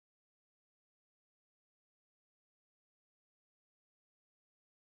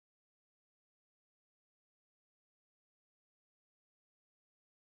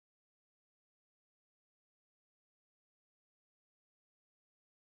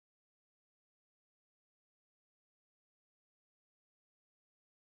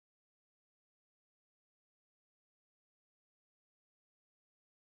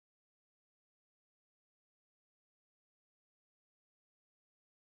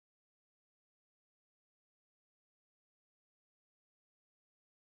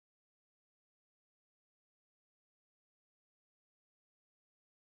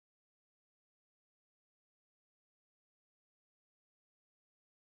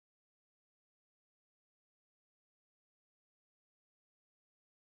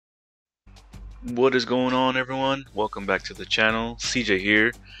What is going on, everyone? Welcome back to the channel. CJ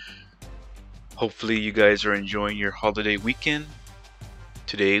here. Hopefully you guys are enjoying your holiday weekend.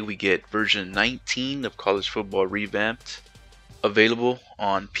 Today we get version 19 of college football revamped, available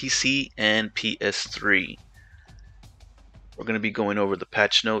on PC and PS3. We're going to be going over the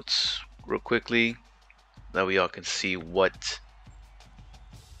patch notes real quickly, that we all can see what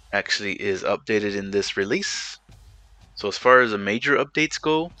actually is updated in this release. So as far as the major updates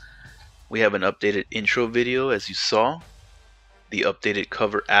go, we have an updated intro video, as you saw, the updated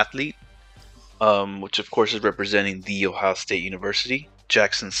cover athlete, which of course is representing the Ohio State University,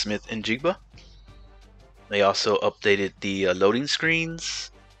 Jackson Smith and Jigba. They also updated the loading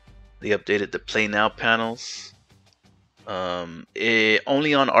screens. They updated the Play Now panels.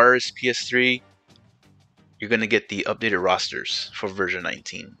 Only on RSPS3, you're going to get the updated rosters for version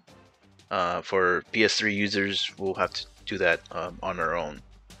 19. For PS3 users, we'll have to do that on our own,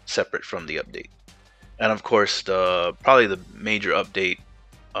 separate from the update. And of course, probably the major update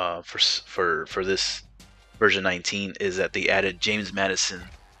for this version 19 is that they added James Madison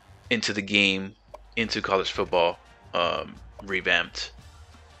into the game, into college football revamped.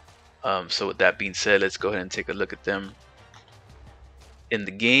 So with that being said, let's go ahead and take a look at them in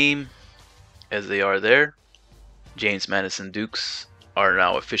the game as they are there. James Madison Dukes are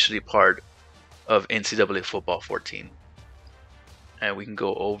now officially part of NCAA Football 14. And we can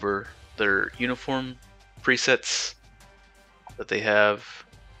go over their uniform presets that they have.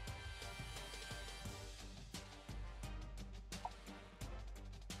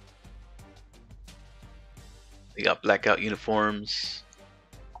 They got blackout uniforms.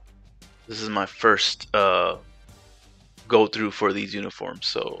 This is my first go through for these uniforms,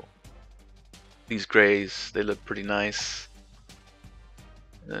 so these grays, they look pretty nice.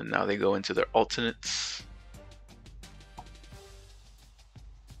 And now they go into their alternates.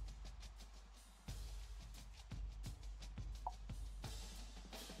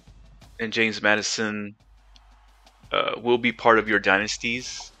 And James Madison will be part of your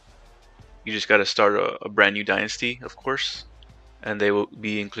dynasties. You just got to start a brand new dynasty, of course, and they will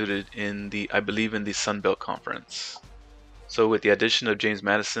be included in I believe in the Sun Belt Conference. So with the addition of James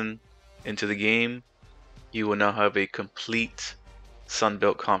Madison into the game, you will now have a complete Sun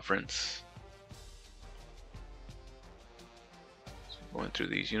Belt Conference. So going through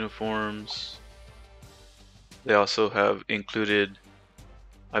these uniforms, they also have included,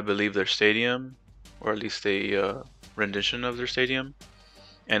 I believe, their stadium, or at least a rendition of their stadium.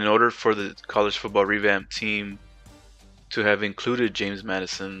 And in order for the college football revamp team to have included James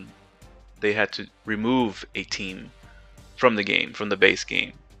Madison, they had to remove a team from the game, from the base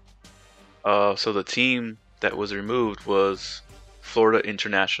game. So the team that was removed was Florida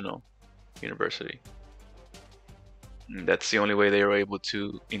International University. And that's the only way they were able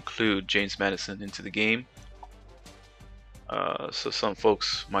to include James Madison into the game. So some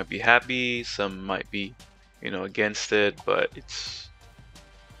folks might be happy, some might be, against it, but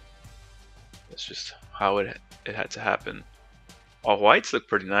that's just how it had to happen. All whites look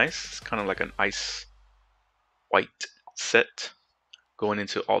pretty nice. It's kind of like an ice white set. Going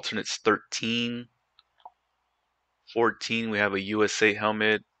into alternates 13, 14, we have a USA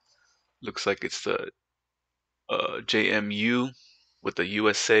helmet. Looks like it's the JMU with the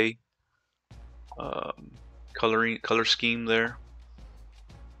USA color scheme there.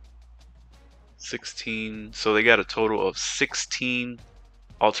 16. So they got a total of 16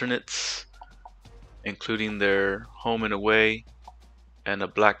 alternates, including their home and away, and a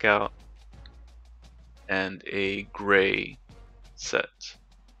blackout, and a gray set.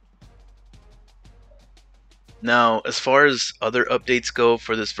 Now, as far as other updates go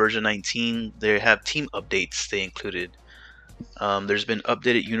for this version 19, they have team updates they included. There's been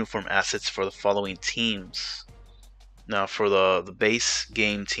updated uniform assets for the following teams. Now, for the base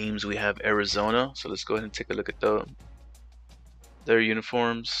game teams, we have Arizona. So let's go ahead and take a look at their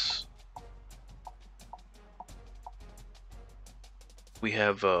uniforms. We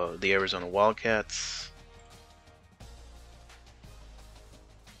have the Arizona Wildcats.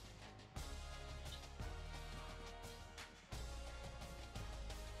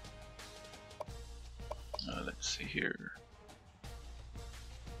 Let's see here.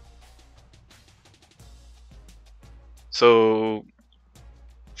 So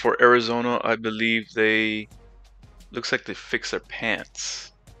for Arizona, I believe looks like they fixed their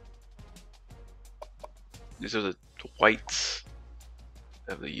pants. These are the whites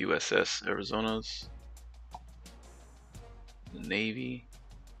of the USS Arizonas. The Navy.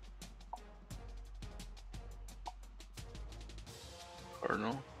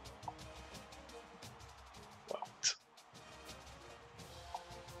 Cardinal. White.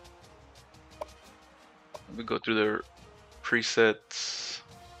 Let me go through their presets.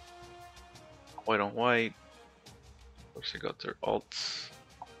 White on white. Of course, they got their alts.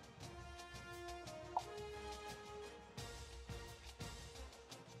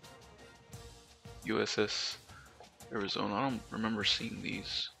 USS Arizona. I don't remember seeing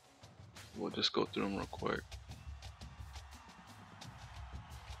these. We'll just go through them real quick.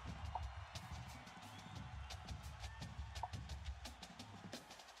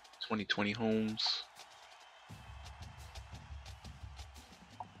 .2020 homes.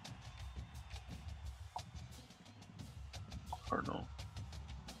 Cardinal.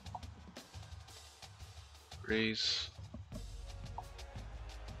 Rays.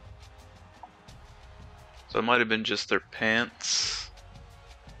 So it might have been just their pants.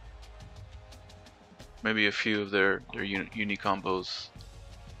 Maybe a few of their uni combos.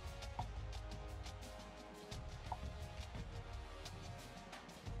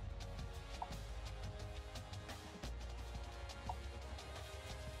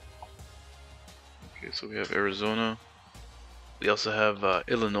 Okay, so we have Arizona. We also have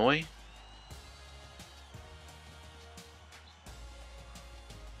Illinois.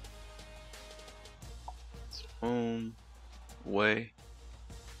 Home, away.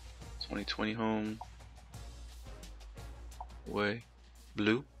 2020 home, away.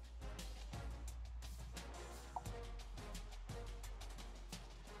 Blue.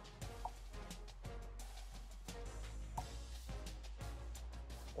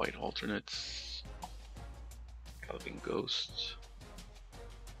 White alternates. Galloping Ghost.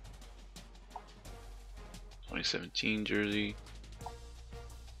 2017 jersey.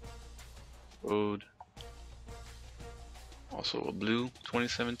 Road. Also a blue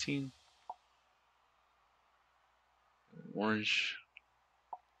 2017. Orange.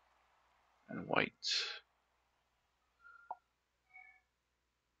 And white.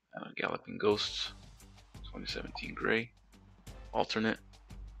 And a Galloping Ghost 2017 gray. Alternate.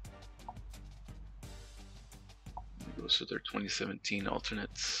 It goes to their 2017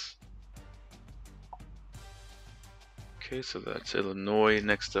 alternates. Okay, so that's Illinois.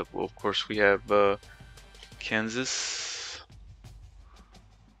 Next up, well, of course, we have Kansas.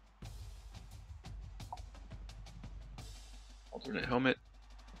 Alternate helmet.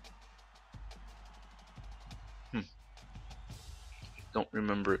 Don't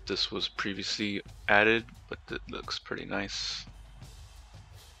remember if this was previously added, but it looks pretty nice.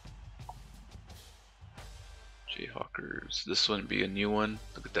 Jayhawkers. This wouldn't be a new one.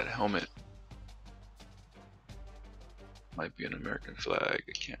 Look at that helmet. Might be an American flag.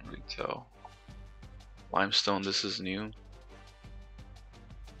 I can't really tell. Limestone. This is new.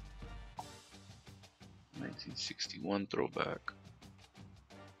 1961 throwback.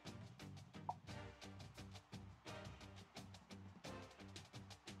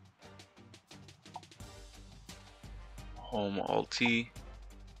 Home Alti.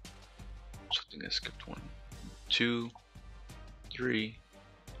 I think I skipped 1, 2, 3,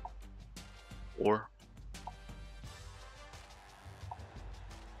 4.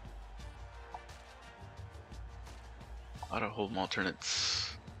 A lot of home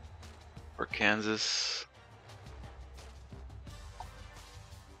alternates for Kansas.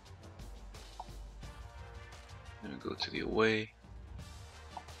 Then we go to the away.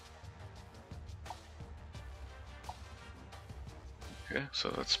 Okay, so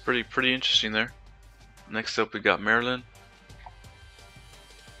that's pretty interesting there. Next up, we got Maryland.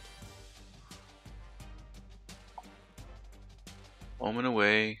 Home and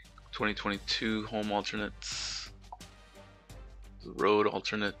away, 2022 home alternates. The road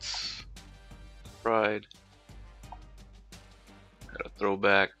alternates. Pride. Got a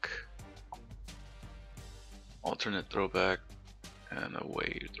throwback. Alternate throwback. And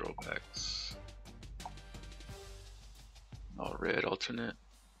away throwbacks. All red alternate.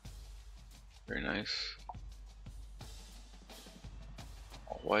 Very nice.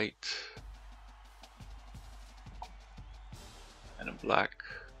 All white. And a black.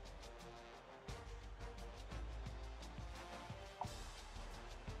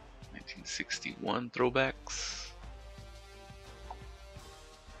 '61 throwbacks.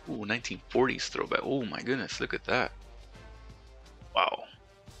 Ooh, 1940s throwback. Oh my goodness, look at that. Wow.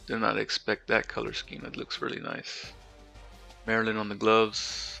 Did not expect that color scheme. It looks really nice. Maryland on the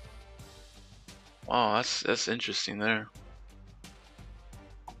gloves. Wow, that's interesting there.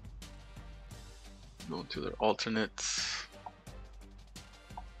 Going to their alternates.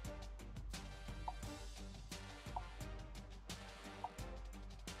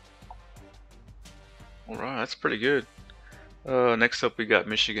 Alright, that's pretty good. Next up we got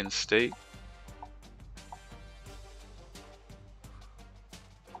Michigan State.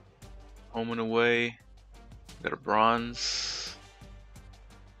 Home and away. Got a bronze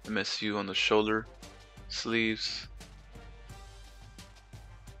MSU on the shoulder sleeves.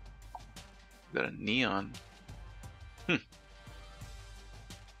 Got a neon.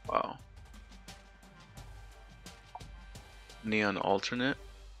 Wow. Neon alternate.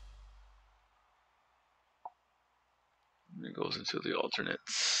 And it goes into the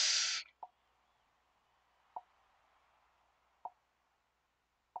alternates.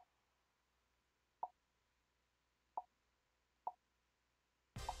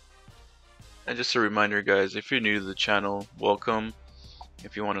 And just a reminder, guys, if you're new to the channel, welcome.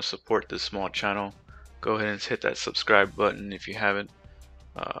 If you want to support this small channel, go ahead and hit that subscribe button if you haven't.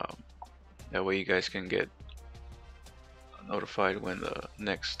 That way you guys can get notified when the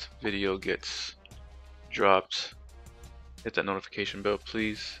next video gets dropped. Hit that notification bell,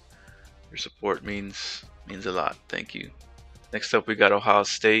 please. Your support means a lot. Thank you. Next up, we got Ohio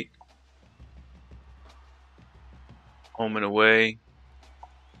State. Home and away.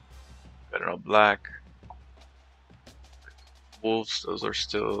 Got it all black. Wolves,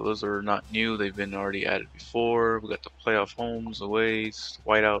 those are not new. They've been already added before. We got the playoff homes, aways,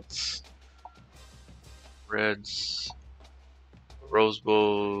 whiteouts, reds, Rose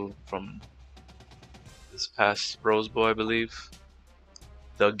Bowl from this past Rose Bowl, I believe.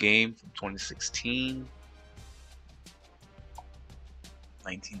 The game from 2016.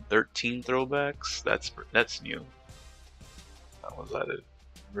 1913 throwbacks. That's new. That was added.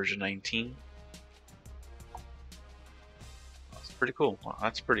 Version 19. That's pretty cool. Wow,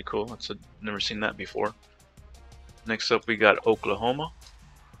 that's pretty cool. I've never seen that before. Next up, we got Oklahoma.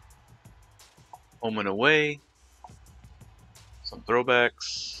 Home and away. Some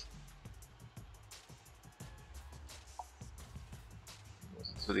throwbacks.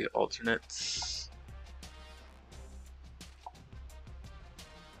 To the alternates.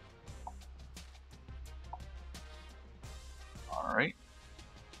 Alright.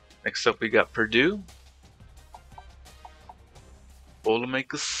 Next up, we got Purdue.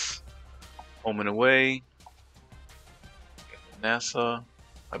 Boilermakers. Home and away. NASA.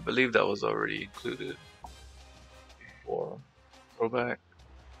 I believe that was already included before. Throwback.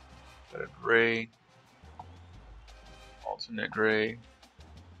 Got a gray. Alternate gray.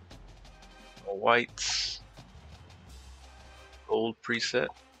 A white. Gold preset.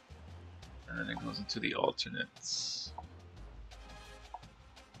 And then it goes into the alternates.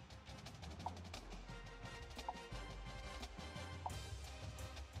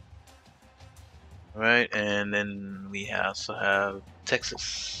 Alright, and then we also have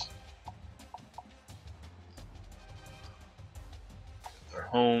Texas. Our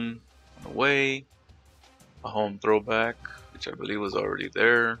home and away. A home throwback, which I believe was already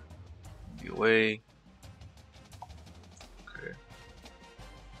there. The away. Okay.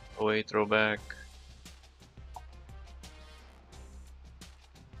 Away throwback.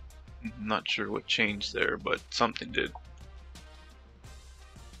 I'm not sure what changed there, but something did.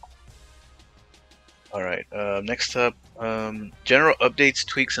 Alright, next up, general updates,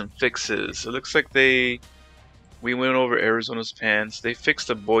 tweaks, and fixes. It looks like we went over Arizona's pants. They fixed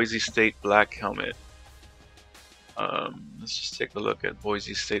the Boise State black helmet. Let's just take a look at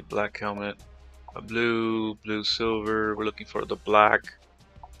Boise State black helmet. A blue, silver. We're looking for the black.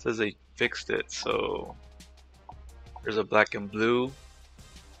 It says they fixed it, so there's a black and blue.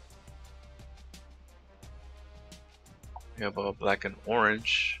 We have a black and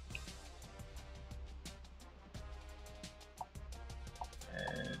orange.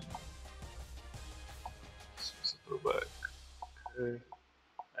 And throwback. Okay.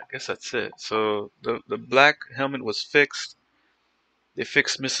 I guess that's it. So the black helmet was fixed. They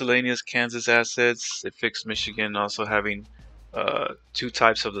fixed miscellaneous Kansas assets. They fixed Michigan also having two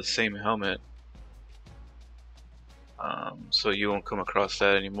types of the same helmet. So you won't come across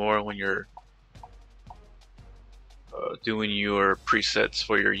that anymore when you're doing your presets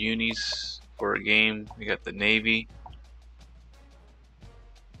for your unis for a game. We got the Navy.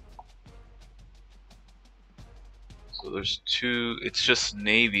 So there's two, it's just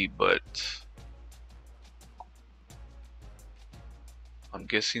Navy, but I'm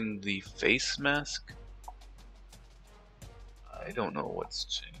guessing the face mask? I don't know what's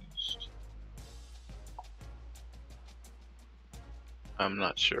changed. I'm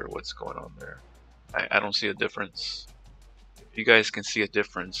not sure what's going on there. I don't see a difference. If you guys can see a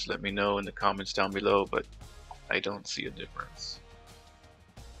difference, let me know in the comments down below, but I don't see a difference.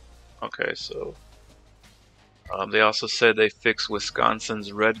 Okay, so they also said they fixed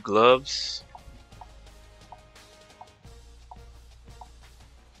Wisconsin's red gloves.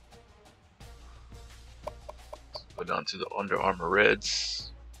 Go down to the Under Armour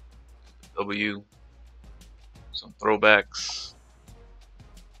Reds. W. some throwbacks.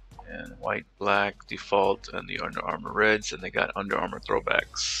 And white, black, default, and the Under Armour Reds, and they got Under Armour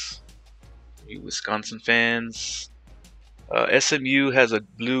throwbacks. You Wisconsin fans. SMU has a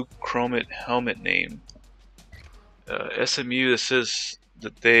blue chromate helmet name. SMU, it says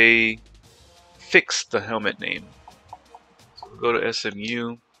that they fixed the helmet name. So we'll go to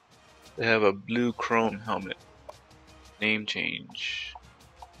SMU. They have a blue chrome helmet. Name change.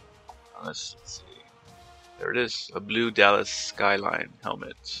 Let's see. There it is. A blue Dallas Skyline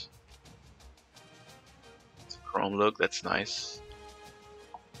helmet. It's a chrome look. That's nice.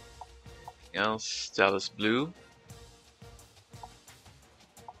 Anything else? Dallas blue.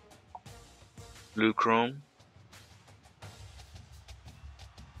 Blue chrome.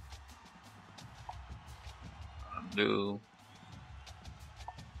 Blue.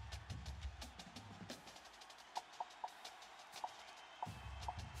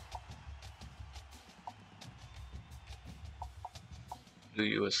 Blue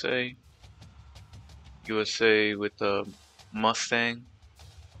USA. USA with the Mustang.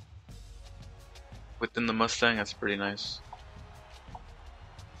 Within the Mustang, that's pretty nice.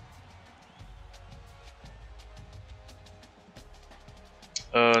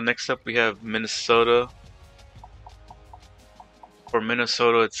 Next up we have Minnesota. For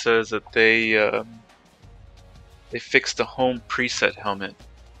Minnesota, it says that they fixed the home preset helmet.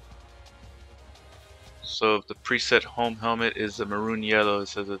 So if the preset home helmet is the maroon yellow, it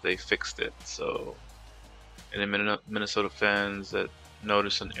says that they fixed it. So any Minnesota fans that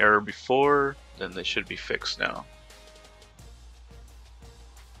noticed an error before, then they should be fixed now.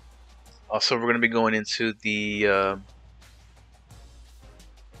 Also, we're going to be going into the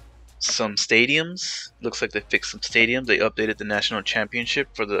some stadiums. Looks like they fixed some stadiums. They updated the national championship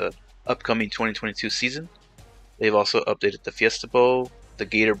for the upcoming 2022 season. They've also updated the Fiesta Bowl, the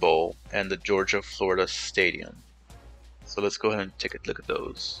Gator Bowl, and the Georgia-Florida Stadium. So let's go ahead and take a look at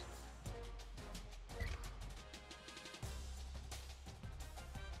those.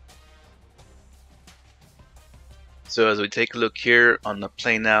 So as we take a look here on the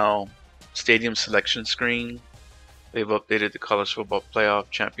Play Now stadium selection screen, they've updated the College Football Playoff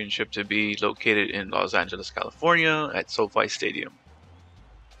Championship to be located in Los Angeles, California at SoFi Stadium.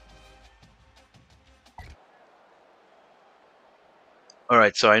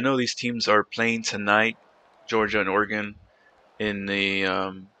 Alright, so I know these teams are playing tonight, Georgia and Oregon, in the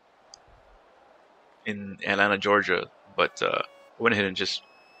in Atlanta, Georgia, but I went ahead and just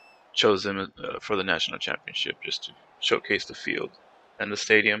chose them for the national championship just to showcase the field and the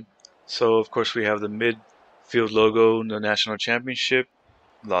stadium. So of course we have the midfield logo in the national championship,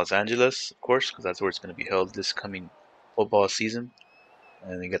 Los Angeles, of course, because that's where it's going to be held this coming football season.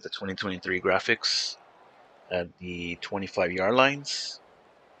 And we got the 2023 graphics at the 25-yard lines.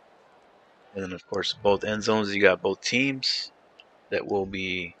 And then of course both end zones, you got both teams that will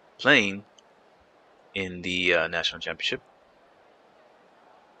be playing in the national championship.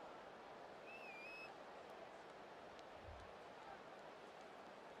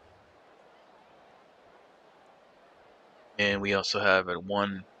 And we also have at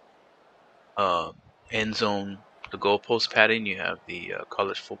one end zone, the goalpost padding, you have the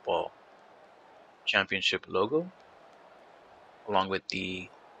college football championship logo, along with the,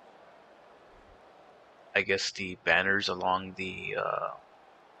 I guess, the banners along the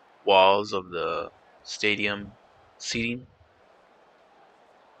walls of the stadium seating.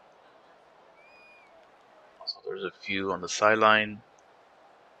 So there's a few on the sideline,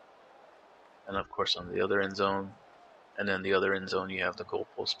 and of course on the other end zone. And then the other end zone, you have the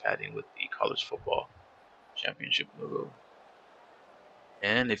goalpost padding with the college football championship logo.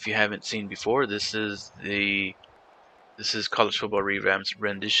 And if you haven't seen before, this is College Football Revamped's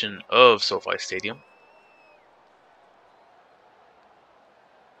rendition of SoFi Stadium.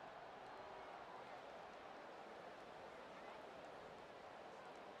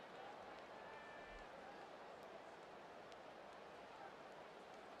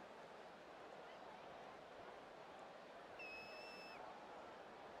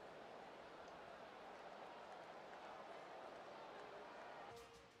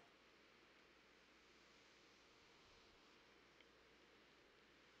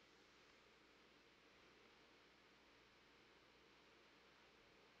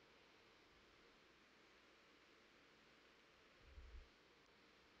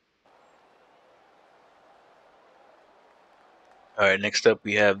 Alright, next up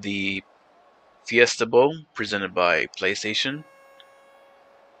we have the Fiesta Bowl presented by PlayStation.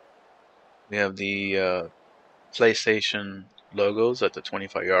 We have the PlayStation logos at the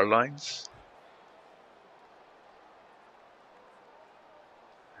 25-yard lines.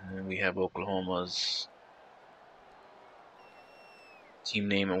 And we have Oklahoma's Team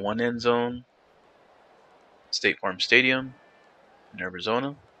name in one end zone, State Farm Stadium in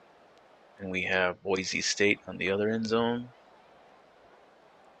Arizona. And we have Boise State on the other end zone.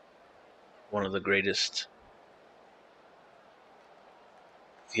 One of the greatest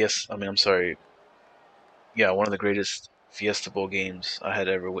one of the greatest Fiesta Bowl games I had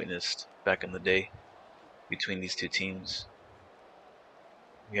ever witnessed back in the day between these two teams.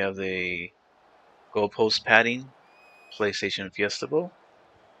 We have the goalpost padding PlayStation Fiesta Bowl.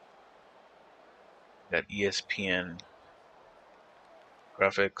 We got ESPN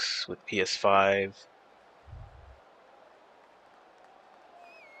graphics with PS5,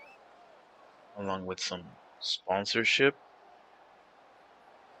 along with some sponsorship.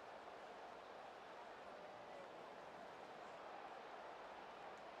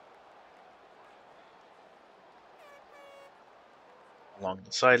 Along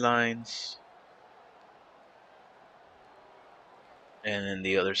the sidelines. And then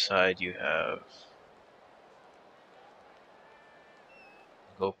the other side you have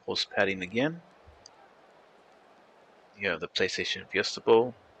goalpost padding again. You have the PlayStation Fiesta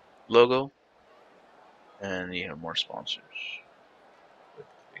Bowl logo. And you have more sponsors with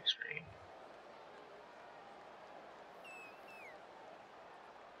the big screen.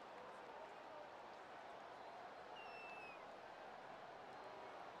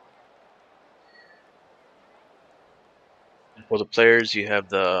 And for the players, you have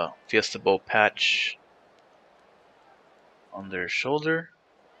the Fiesta Bowl patch on their shoulder.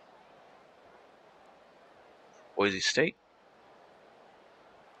 Boise State.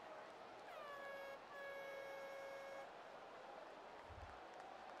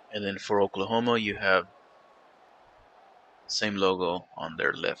 And then for Oklahoma, you have the same logo on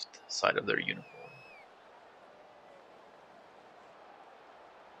their left side of their uniform.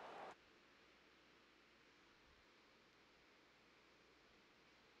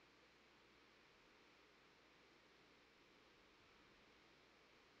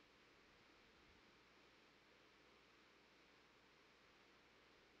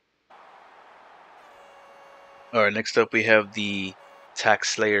 Alright, next up we have the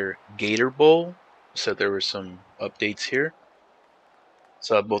Tax Slayer Gator Bowl. So there were some updates here.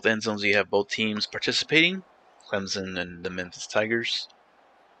 So at both end zones you have both teams participating, Clemson and the Memphis Tigers.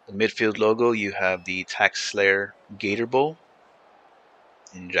 The midfield logo, you have the Tax Slayer Gator Bowl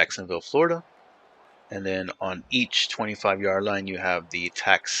in Jacksonville, Florida. And then on each 25-yard line, you have the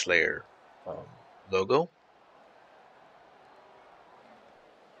Tax Slayer logo.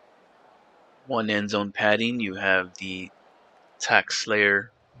 One end zone padding, you have the Tax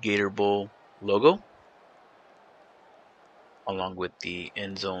Slayer Gator Bowl logo, along with the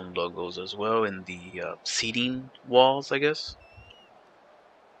end zone logos as well, and the seating walls, I guess.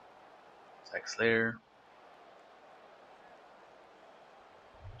 Tax Slayer.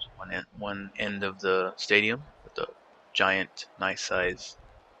 One end of the stadium with a giant, nice size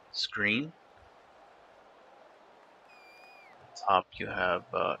screen. Top you have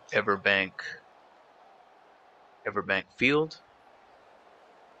Everbank Field.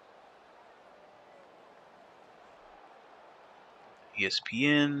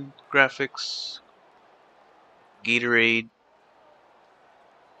 ESPN graphics, Gatorade.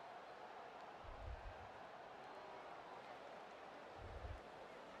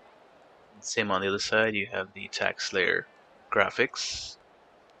 Same on the other side, you have the Tax Slayer graphics.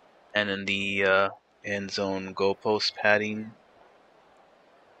 And in the end zone goalpost padding,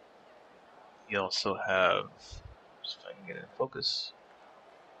 you also have, just if I can get it in focus,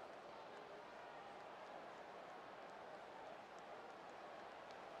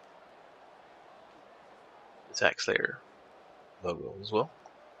 the Tax Slayer logo as well.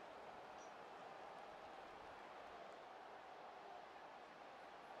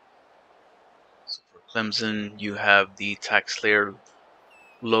 So for Clemson, you have the Tax Slayer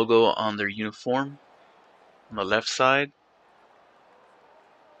logo on their uniform on the left side.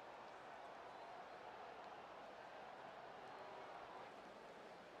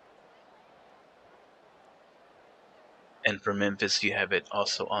 And for Memphis, you have it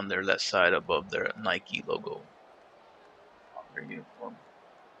also on their left side above their Nike logo on their uniform.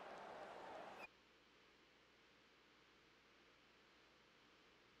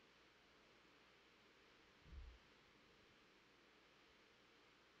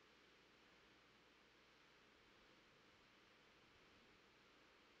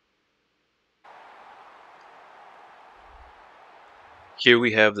 Here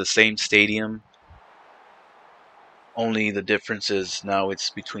we have the same stadium, only the difference is now it's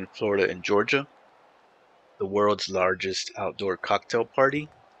between Florida and Georgia. The world's largest outdoor cocktail party.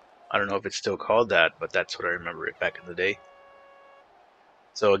 I don't know if it's still called that, but that's what I remember it back in the day.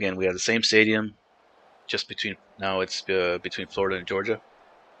 So again, we have the same stadium, just between now it's between Florida and Georgia.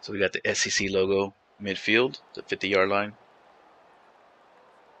 So we got the SEC logo midfield, the 50-yard line.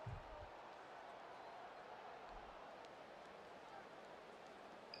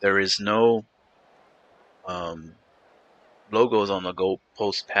 There is no logos on the goal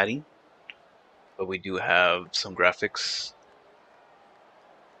post padding, but we do have some graphics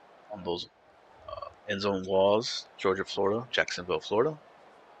on those end zone walls. Georgia, Florida, Jacksonville, Florida.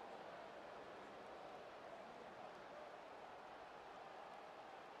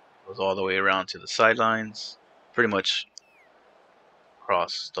 Goes all the way around to the sidelines, pretty much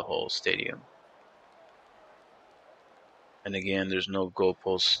across the whole stadium. And again, there's no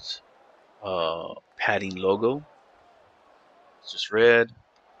goalpost padding logo. It's just red.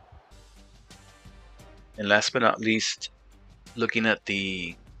 And last but not least, looking at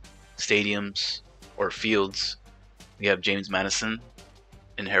the stadiums or fields, we have James Madison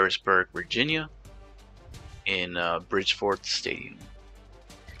in Harrisburg, Virginia, in Bridgeforth Stadium.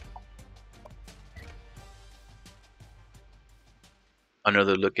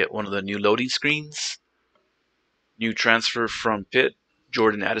 Another look at one of the new loading screens. New transfer from Pitt,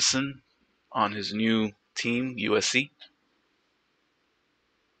 Jordan Addison, on his new team, USC.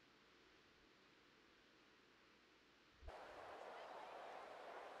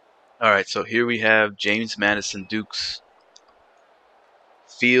 All right, so here we have James Madison Duke's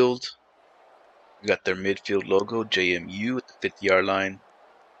field. We got their midfield logo, JMU, at the 50-yard line.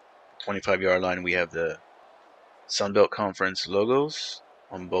 25-yard line, we have the Sunbelt Conference logos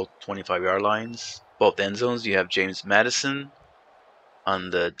on both 25-yard lines. Both end zones, you have James Madison.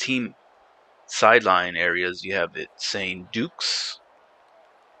 On the team sideline areas, you have it saying Dukes.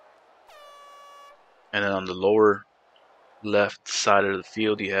 And then on the lower left side of the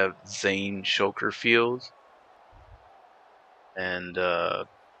field, you have Zane Shoker Field. And there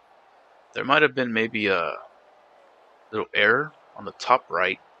might have been maybe a little error on the top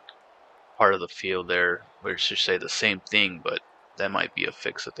right part of the field there, where it should say the same thing, but that might be a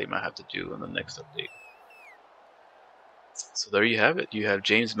fix that they might have to do in the next update. So there you have it. You have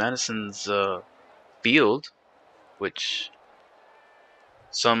James Madison's field, which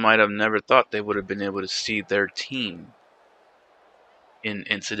some might have never thought they would have been able to see their team in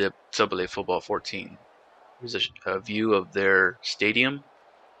NCAA Football 14. Here's a view of their stadium.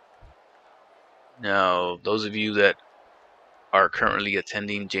 Now, those of you that are currently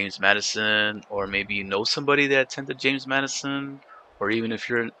attending James Madison, or maybe you know somebody that attended James Madison, or even if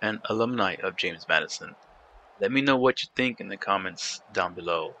you're an alumni of James Madison, let me know what you think in the comments down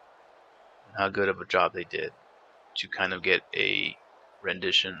below and how good of a job they did to kind of get a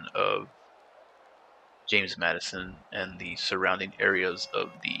rendition of James Madison and the surrounding areas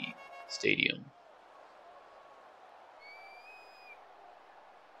of the stadium.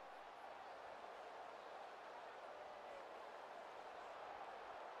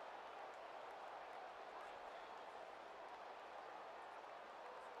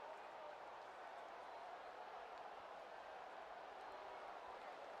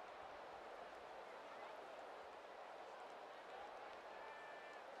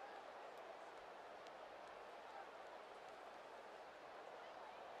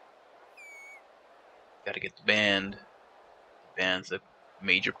 Got to get the band. The band's a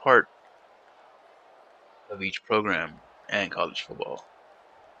major part of each program and college football.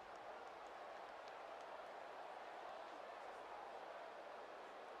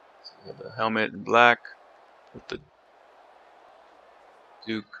 So you have the helmet in black with the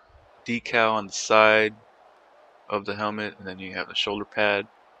Duke decal on the side of the helmet, and then you have the shoulder pad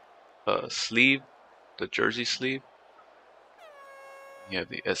sleeve, the jersey sleeve. You have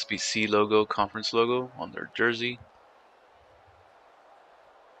the SBC logo, conference logo on their jersey.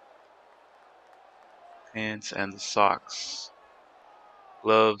 Pants and the socks.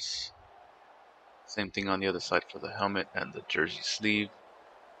 Gloves. Same thing on the other side for the helmet and the jersey sleeve.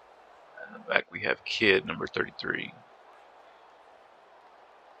 And in the back we have Kid number 33.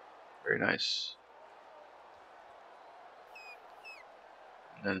 Very nice.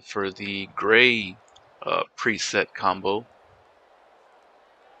 And then for the gray preset combo,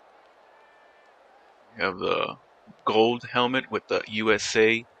 you have the gold helmet with the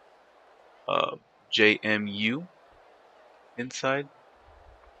USA JMU inside.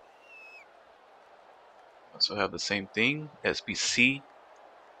 Also have the same thing, SBC,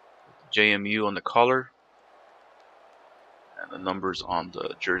 JMU on the collar, and the numbers on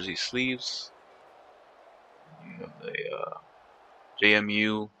the jersey sleeves. You have the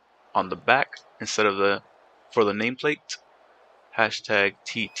JMU on the back instead of for the nameplate. Hashtag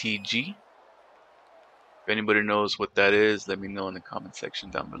TTG. If anybody knows what that is, let me know in the comment section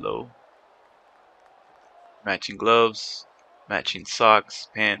down below. Matching gloves, matching socks,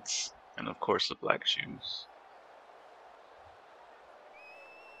 pants, and of course the black shoes.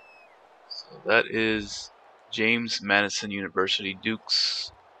 So that is James Madison University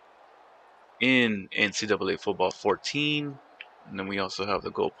Dukes in NCAA Football 14. And then we also have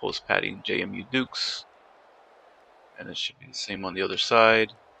the goalpost padding JMU Dukes. And it should be the same on the other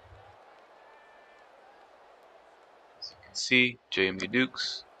side. As you can see, JMU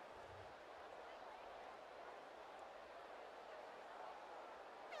Dukes.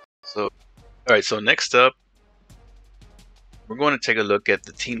 So, alright, so next up, we're going to take a look at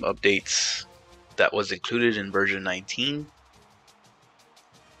the team updates that was included in version 19.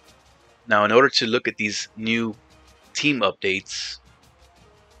 Now, in order to look at these new team updates,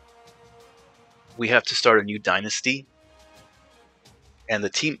 we have to start a new dynasty. And the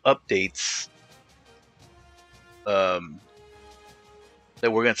team updates that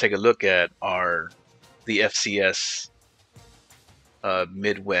we're going to take a look at are the FCS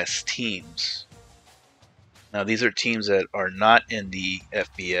Midwest teams. Now, these are teams that are not in the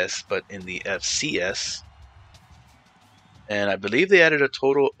FBS, but in the FCS. And I believe they added a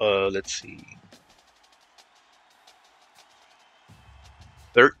total of, let's see,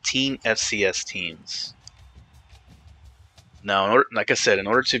 13 FCS teams. Now, like I said, in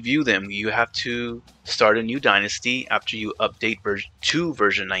order to view them, you have to start a new dynasty after you update to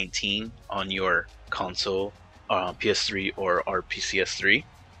version 19 on your console, PS3 or RPCS3.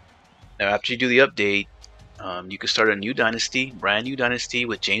 Now, after you do the update, you can start a new dynasty, brand new dynasty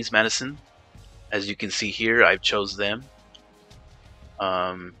with James Madison. As you can see here, I've chose them.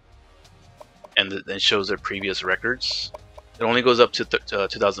 And it shows their previous records. It only goes up to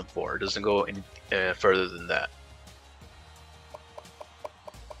 2004. It doesn't go any further than that.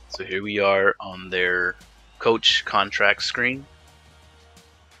 So here we are on their coach contract screen.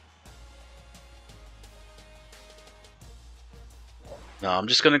 Now I'm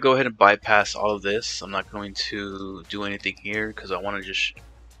just going to go ahead and bypass all of this. I'm not going to do anything here because I want to just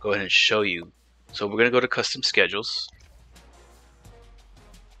go ahead and show you. So we're going to go to custom schedules.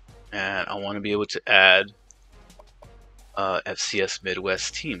 And I want to be able to add FCS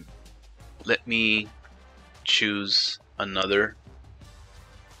Midwest team. Let me choose another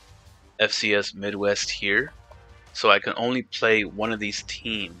FCS Midwest here, so I can only play one of these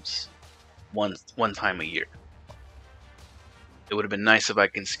teams one time a year. It would have been nice if I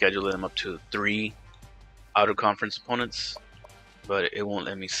can schedule them up to 3 out-of-conference opponents, but it won't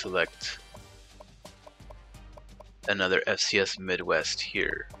let me select another FCS Midwest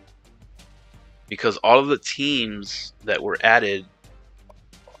here. Because all of the teams that were added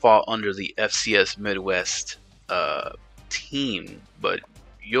fall under the FCS Midwest team, but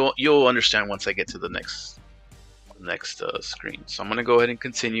you'll understand once I get to the next screen. So I'm gonna go ahead and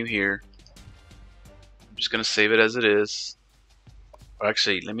continue here. I'm just gonna save it as it is. Or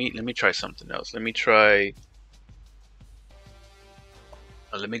actually, let me try something else. Let me go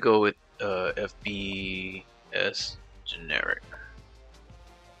with FBS Generic.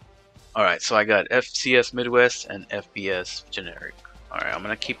 Alright, so I got FCS Midwest and FBS Generic. Alright, I'm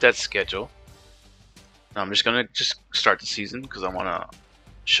gonna keep that schedule. Now I'm just gonna start the season because I wanna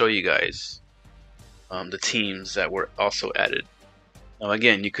show you guys the teams that were also added. Now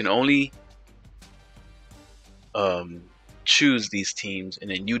again, you can only choose these teams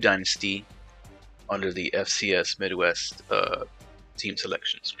in a new dynasty under the FCS Midwest team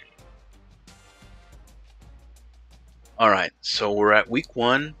selection screen. Alright, so we're at week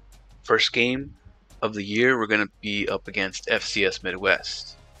 1, first game of the year. We're going to be up against FCS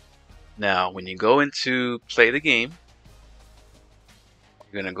Midwest. Now, when you go into play the game,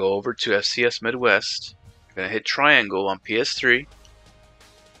 you're going to go over to FCS Midwest. You're going to hit triangle on PS3.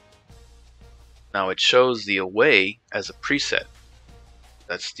 Now it shows the away as a preset.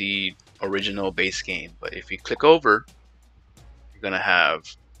 That's the original base game. But if you click over, you're going to have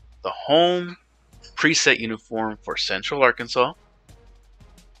the home preset uniform for Central Arkansas.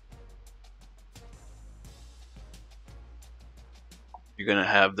 You're going to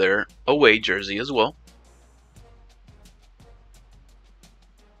have their away jersey as well.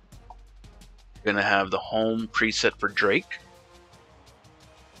 You're going to have the home preset for Drake.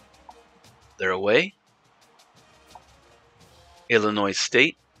 Their away. Illinois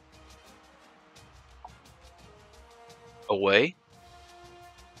State. Away.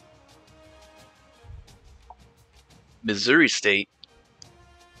 Missouri State.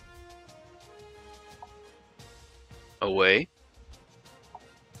 Away.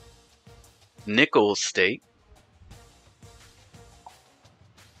 Nicholls State.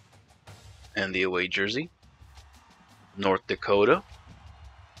 and the away jersey. North Dakota,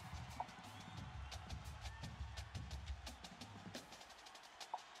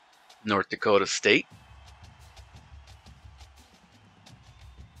 North Dakota State,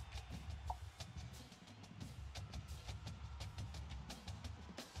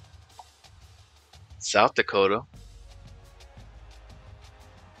 South Dakota,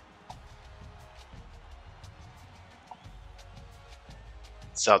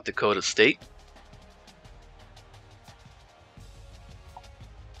 South Dakota State,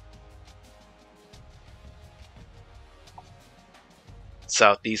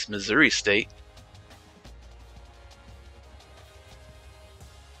 Southeast Missouri State,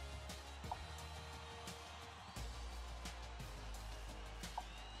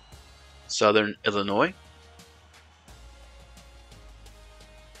 Southern Illinois,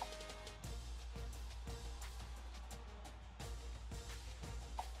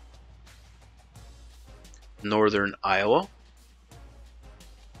 Northern Iowa,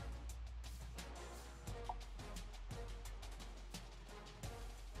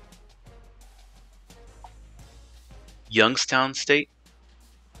 Youngstown State,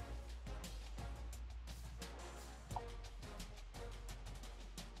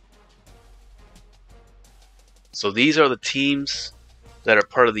 so these are the teams that are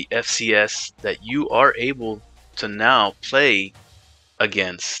part of the FCS that you are able to now play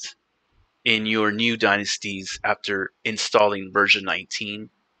against in your new dynasties after installing version 19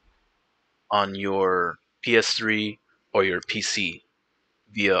 on your PS3 or your PC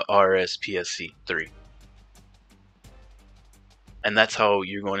via RSPSC 3. And that's how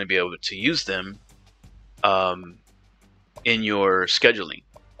you're going to be able to use them in your scheduling.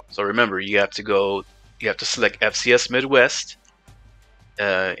 So remember, you have to select FCS Midwest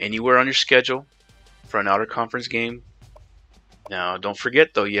anywhere on your schedule for an outer conference game. Now, don't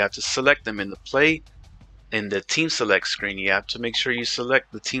forget though, you have to select them in the team select screen. You have to make sure you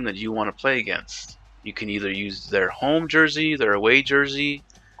select the team that you want to play against. You can either use their home jersey, their away jersey.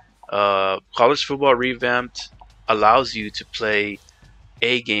 College Football Revamped allows you to play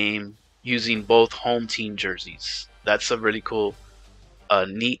a game using both home team jerseys. That's a really cool,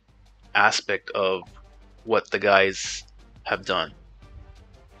 neat aspect of what the guys have done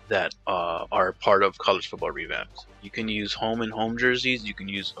that are part of College Football Revamped. You can use home and home jerseys. You can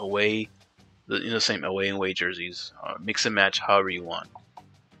use away, same away and away jerseys. Mix and match however you want.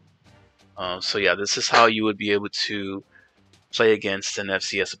 So yeah, this is how you would be able to play against an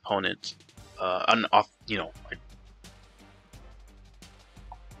FCS opponent,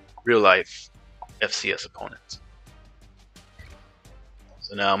 real life FCS opponent.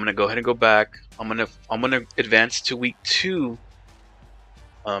 So now I'm gonna go ahead and go back. I'm gonna advance to week 2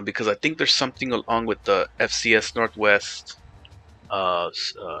 because I think there's something along with the FCS Northwest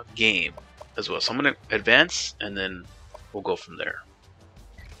game as well. So I'm gonna advance and then we'll go from there.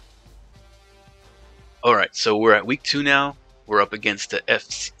 All right, so we're at week 2 now. We're up against the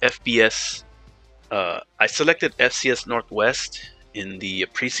FBS. I selected FCS Northwest in the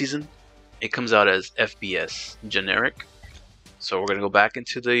preseason. It comes out as FBS Generic. So we're going to go back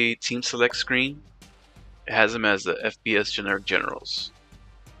into the team select screen. It has them as the FBS Generic Generals.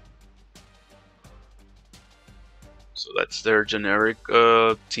 So that's their generic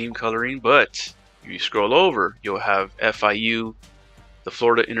team coloring. But if you scroll over, you'll have FIU, the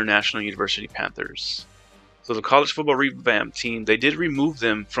Florida International University Panthers. So the College Football Revamp team, they did remove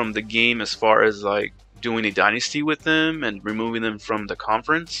them from the game as far as like doing a dynasty with them and removing them from the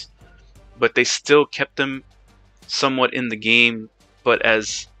conference, but they still kept them somewhat in the game, but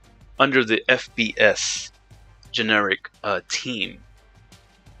as under the FBS generic team.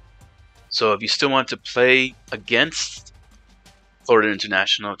 So if you still want to play against Florida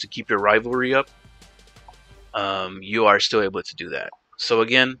International to keep your rivalry up, you are still able to do that. So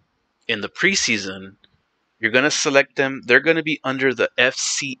again, in the preseason, you're going to select them. They're going to be under the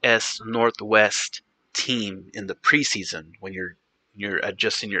FCS Northwest team in the preseason when you're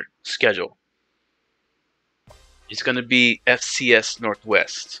adjusting your schedule. It's going to be FCS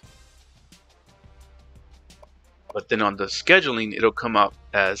Northwest. But then on the scheduling, it'll come up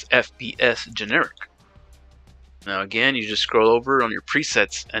as FBS Generic. Now again, you just scroll over on your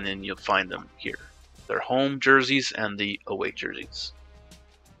presets and then you'll find them here. Their home jerseys and the away jerseys.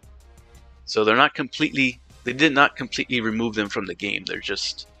 So they did not completely remove them from the game. They're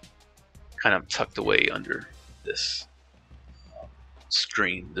just kind of tucked away under this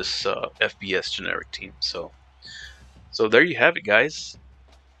screen, this FBS Generic team. So there you have it, guys.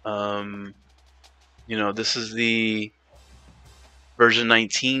 This is the version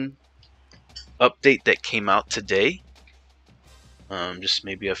 19 update that came out today. just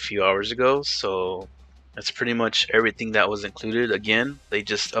maybe a few hours ago. So that's pretty much everything that was included. Again, they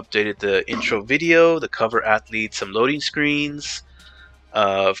just updated the intro video, the cover athlete, some loading screens,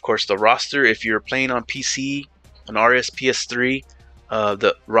 of course the roster. If you're playing on PC, an RSPS3,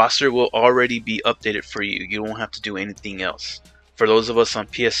 the roster will already be updated for you. You won't have to do anything else. For those of us on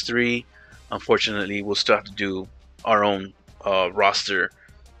PS3, unfortunately, we'll still have to do our own roster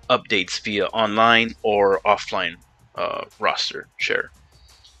updates via online or offline roster share.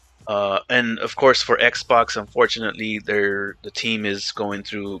 And of course, for Xbox, unfortunately, the team is going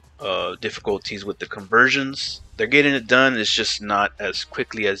through difficulties with the conversions. They're getting it done. It's just not as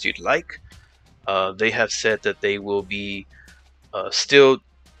quickly as you'd like. They have said that they will be still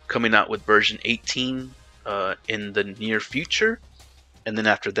coming out with version 18 in the near future, and then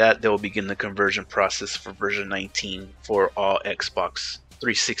after that, they'll begin the conversion process for version 19 for all Xbox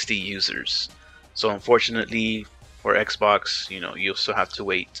 360 users. So unfortunately, for Xbox, you'll still have to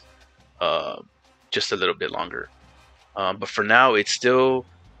wait just a little bit longer. But for now, it's still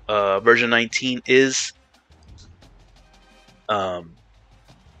version 19 is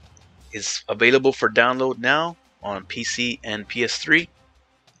available for download now on PC and PS3.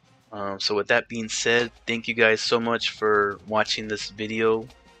 So with that being said, thank you guys so much for watching this video.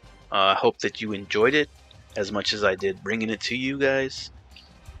 I hope that you enjoyed it as much as I did bringing it to you guys.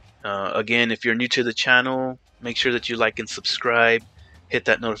 Again, if you're new to the channel, make sure that you like and subscribe. Hit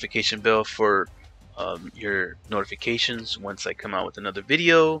that notification bell for your notifications once I come out with another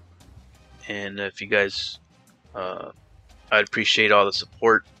video. And if you guys, I'd appreciate all the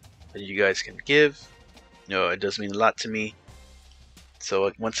support that you guys can give. It does mean a lot to me.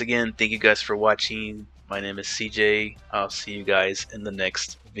 So once again, thank you guys for watching. My name is CJ. I'll see you guys in the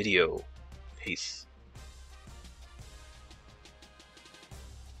next video. Peace.